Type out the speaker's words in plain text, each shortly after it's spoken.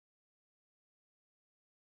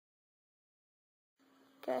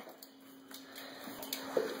Okay.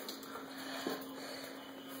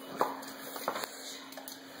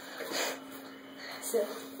 Sit.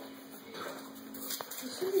 You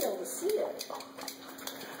should be able to see it.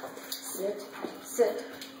 Sit. Sit.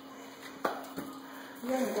 You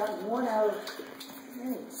haven't gotten one out of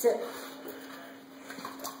many. Sit.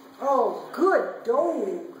 Oh, good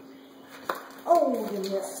dog. Oh, you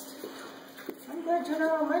missed. I'm going to turn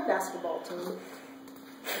around my basketball team.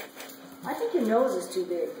 I think your nose is too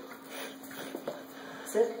big.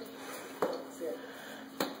 Sit. Sit.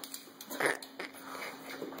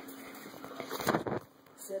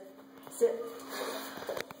 Sit. Sit.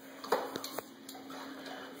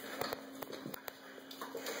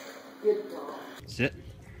 Good dog. Sit.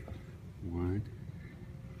 One.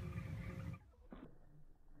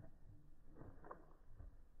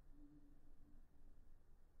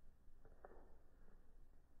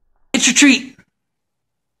 Get your treat.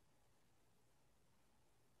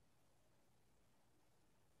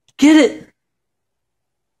 Get it.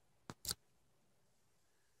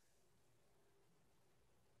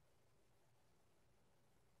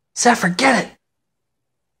 Zephyr, get it.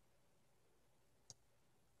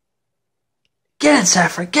 Get it,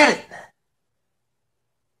 Zephyr, get it.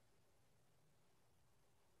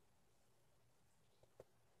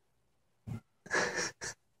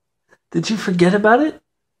 Did you forget about it?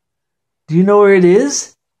 Do you know where it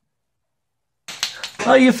is?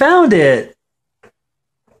 Oh, you found it.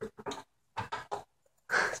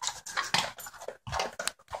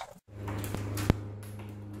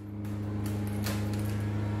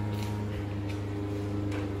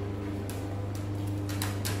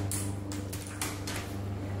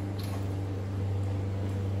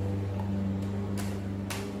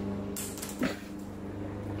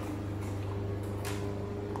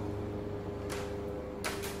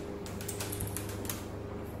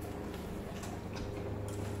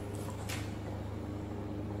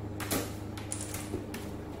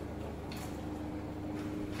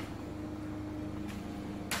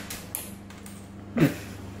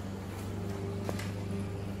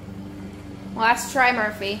 Last try,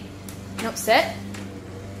 Murphy. Nope, sit.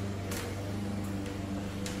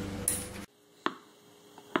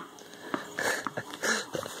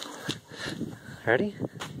 Ready?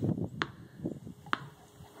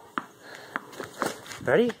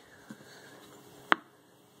 Ready?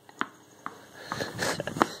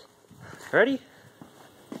 Ready?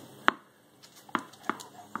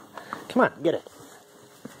 Come on, get it.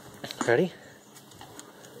 Ready?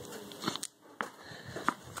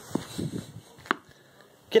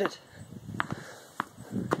 Get it.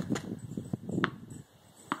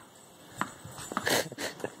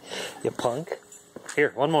 You punk.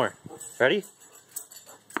 Here, one more. Ready?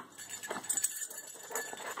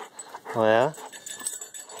 Oh yeah?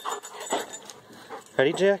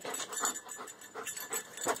 Ready, Jack?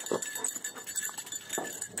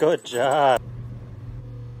 Good job.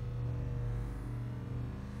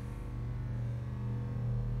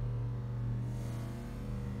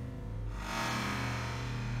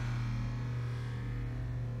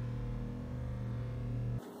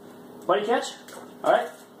 Buddy catch. Alright.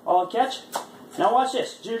 All catch. Now watch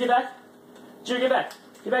this. Junior, get back. Junior, get back.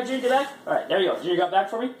 Get back, Junior, get back. Alright, there you go. Junior got back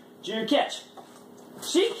for me. Junior, catch.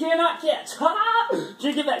 She cannot catch. Ha!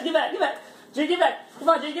 Junior, get back, get back, get back. Junior, get back. Come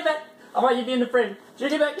on, Junior, get back. I want you to be in the frame.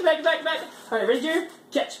 Junior, get back, get back, get back, get back. Alright, ready, Junior?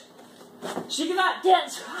 Catch. She cannot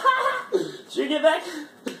catch. Ha! Junior, get back.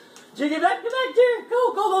 Junior, get back, Junior.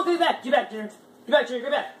 Go, go, go, get back. Get back, Junior. Get back, Junior,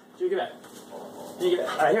 get back. Junior, get back. Junior, get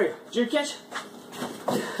back. Alright, here we go. Junior, catch.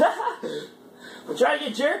 We'll try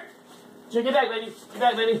again, Junior. Junior, get back, baby. Get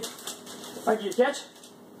back, baby. Alright, Junior, catch.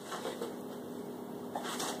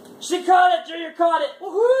 She caught it! Junior caught it!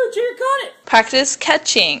 Woohoo! Junior caught it! Practice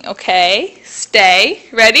catching, okay? Stay.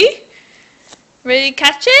 Ready? Ready to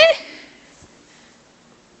catch it?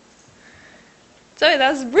 Sorry,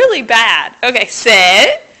 that was really bad. Okay,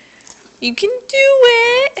 sit. You can do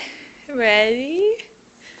it. Ready?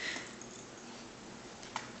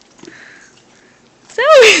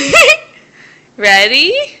 Zoe!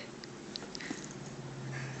 Ready?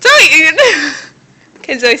 Zoe!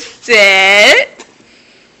 Okay, Zoe, sit.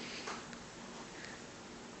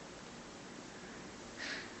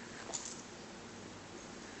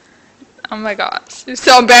 Oh my gosh, it's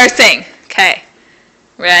so embarrassing. Okay,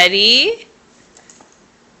 ready?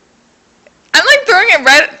 I'm like throwing it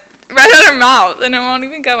right at her mouth and it won't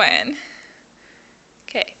even go in.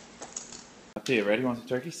 Okay. Up to you. Ready? Want some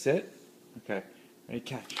turkey? Sit. Okay. Ready?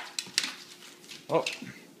 Catch. Oh.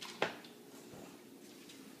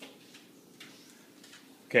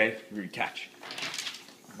 Okay. Rudy, catch.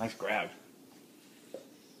 Nice grab.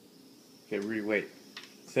 Okay, Rudy, wait.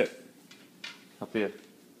 Sit. Up here.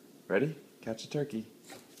 Ready? Catch a turkey.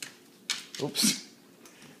 Oops.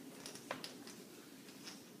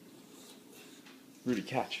 Rudy,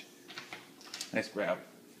 catch. Nice grab.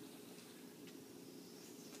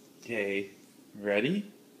 Okay. Ready?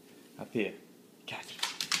 Up here. Catch.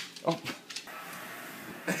 Oh.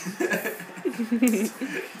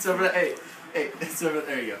 It's over there. Hey, hey, it's over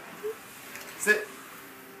there. There you go. Sit.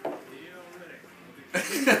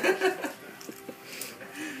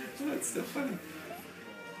 That's so funny.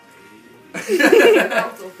 Your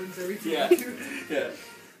mouth opens every time. Yeah. Yeah.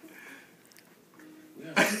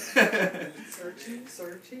 Searching,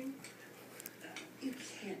 searching. You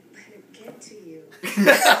can't let it get to you.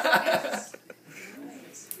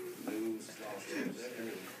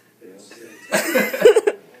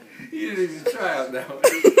 You didn't even try out now.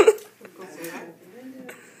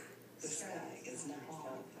 The sky is not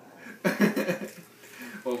all.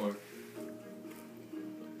 One more.